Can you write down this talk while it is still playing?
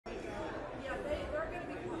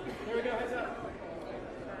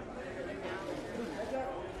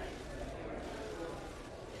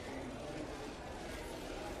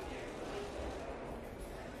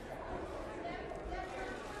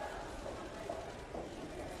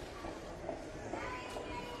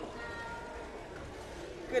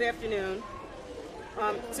Good afternoon.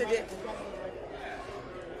 Today,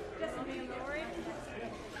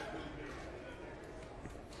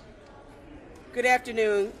 good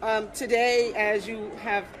afternoon. Today, as you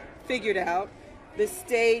have figured out, the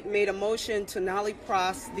state made a motion to nollie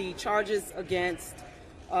pros the charges against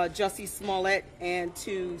Jussie Smollett and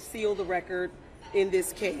to seal the record in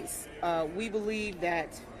this case. We believe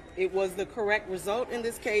that it was the correct result in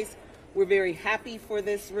this case. We're very happy for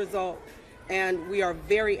this result, and we are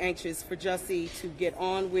very anxious for Jussie to get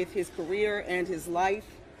on with his career and his life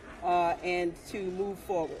and to move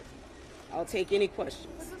forward. I'll take any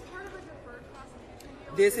questions. Was this part of a deferred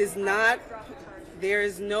prosecution? This is not, there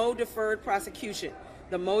is no deferred prosecution.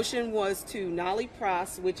 The motion was to nollie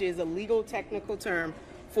pros, which is a legal technical term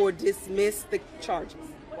for dismiss the charges.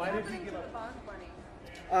 Why did he give up bond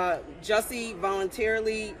money? Jussie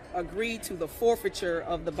voluntarily agreed to the forfeiture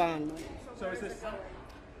of the bond money. So is this,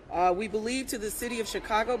 We believe to the city of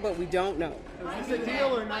Chicago, but we don't know. is this a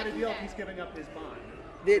deal or not a deal if he's giving up his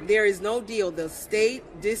bond? There is no deal. The state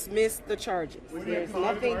dismissed the charges. There's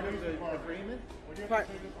nothing.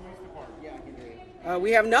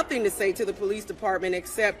 We have nothing to say to the police department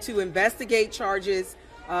except to investigate charges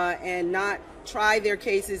and not try their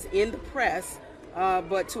cases in the press,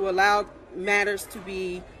 but to allow matters to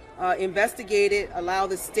be investigated, allow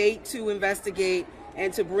the state to investigate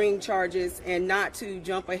and to bring charges, and not to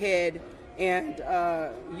jump ahead and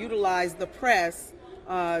utilize the press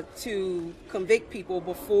to convict people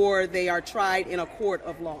before they are tried in a court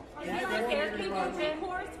of law. Are you going to seek legal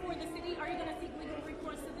recourse for the city? Are you going to seek legal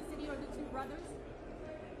recourse to the city or the two brothers?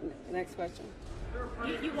 Next question.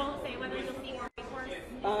 You won't say whether you'll seek recourse?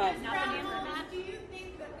 Do you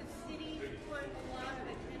think that the city put a lot of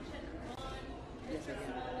attention on Mr.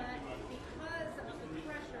 Smollett because of the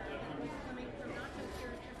pressure that was coming from not just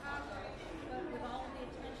here in Chicago, but with all of the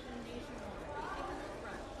attention nationwide? Do you think it was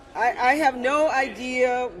rushed? I have no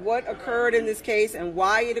idea what occurred in this case and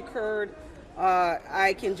why it occurred.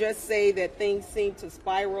 I can just say that things seem to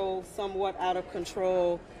spiral somewhat out of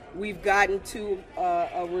control. We've gotten to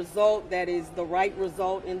a result that is the right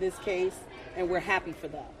result in this case, and we're happy for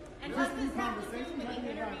that. And does this have to do with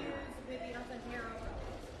the interviews with the Alcantara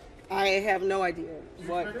brothers? I have no idea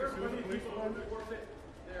what.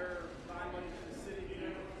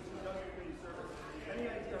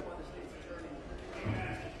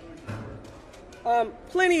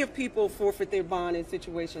 Plenty of people forfeit their bond in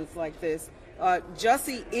situations like this.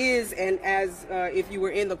 Jussie is, and as if you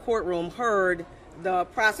were in the courtroom, heard the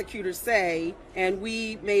prosecutor say, and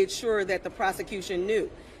we made sure that the prosecution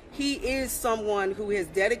knew, he is someone who has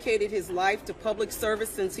dedicated his life to public service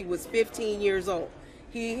since he was 15 years old.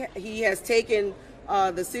 He has taken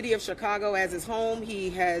the city of Chicago as his home. He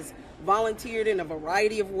has volunteered in a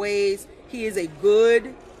variety of ways. He is a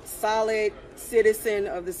good, solid citizen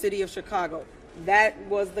of the city of Chicago. That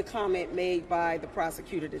was the comment made by the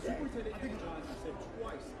prosecutor today. I think John said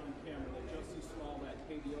twice on camera that Jussie Smollett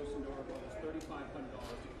paid the Osindoro brothers $3,500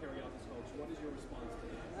 to carry out this hoax. What is your response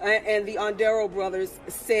to that? And the Ondero brothers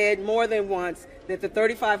said more than once that the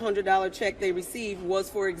 $3,500 check they received was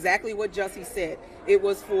for exactly what Jussie said. It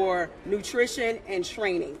was for nutrition and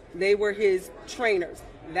training. They were his trainers.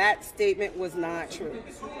 That statement was not true.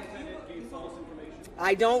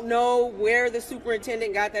 I don't know where the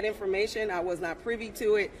superintendent got that information. I was not privy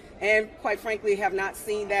to it, and quite frankly have not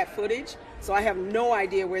seen that footage. So I have no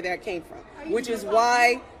idea where that came from, which is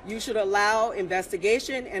why you should allow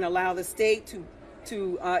investigation and allow the state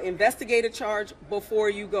to investigate a charge before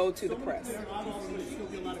you go to the press.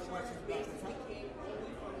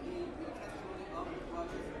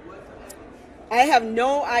 I have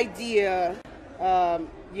no idea.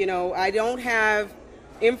 I don't have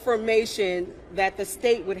information that the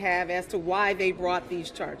state would have as to why they brought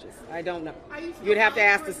these charges. I don't know. You'd have to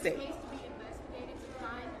ask the state.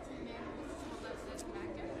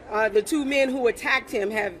 The two men who attacked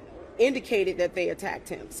him have indicated that they attacked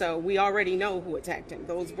him, so we already know who attacked him.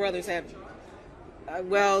 Those brothers have.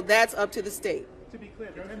 Well, that's up to the state. To be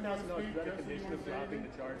clear, the $10,000 is that a condition of dropping the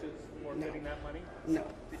charges or getting that money? No.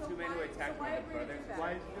 The two men who attacked the brothers,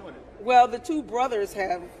 why is he doing it? Well, the two brothers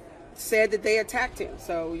have said that they attacked him,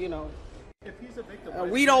 so If he's a victim,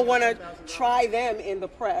 we don't want to try them in the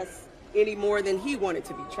press any more than he wanted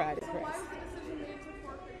to be tried in the press. Why was the decision made to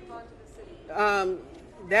forfeit the bond to the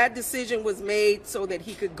city? That decision was made so that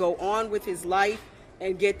he could go on with his life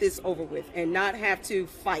and get this over with and not have to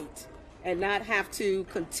fight and not have to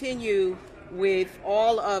continue with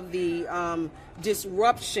all of the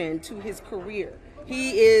disruption to his career.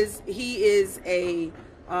 He is a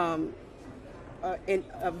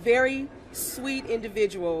very sweet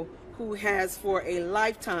individual who has for a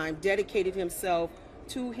lifetime dedicated himself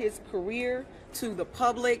to his career, to the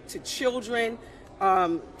public, to children,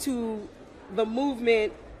 to the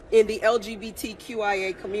movement in the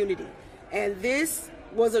LGBTQIA community. And this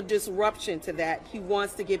was a disruption to that. He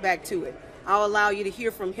wants to get back to it. I'll allow you to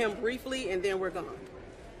hear from him briefly, and then we're gone.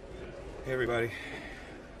 Hey everybody,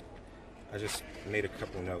 I just made a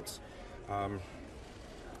couple notes.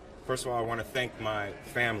 First of all, I want to thank my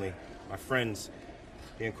family, my friends,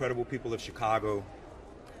 the incredible people of Chicago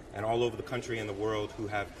and all over the country and the world who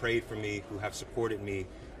have prayed for me, who have supported me,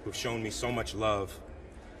 who've shown me so much love.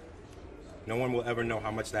 No one will ever know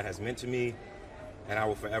how much that has meant to me, and I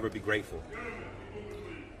will forever be grateful.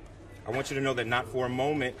 I want you to know that not for a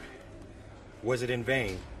moment was it in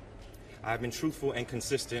vain. I've been truthful and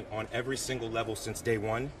consistent on every single level since day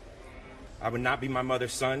one. I would not be my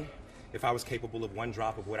mother's son if I was capable of one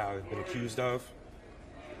drop of what I've been accused of.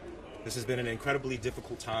 This has been an incredibly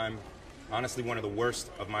difficult time, honestly one of the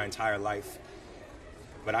worst of my entire life.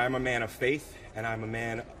 But I am a man of faith, and I'm a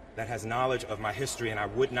man that has knowledge of my history, and I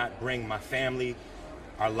would not bring my family,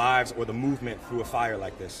 our lives, or the movement through a fire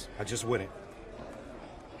like this. I just wouldn't.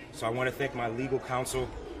 So I want to thank my legal counsel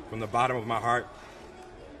from the bottom of my heart.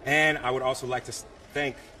 And I would also like to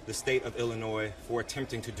thank the state of Illinois for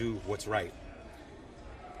attempting to do what's right.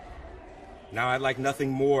 Now, I'd like nothing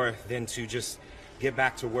more than to just get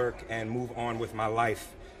back to work and move on with my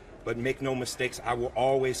life. But make no mistakes, I will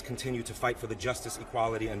always continue to fight for the justice,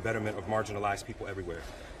 equality, and betterment of marginalized people everywhere.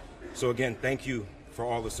 So again, thank you for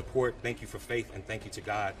all the support, thank you for faith, and thank you to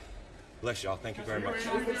God. Bless y'all. Thank you very much.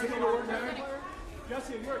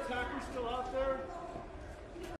 Jussie, are your attackers still out there?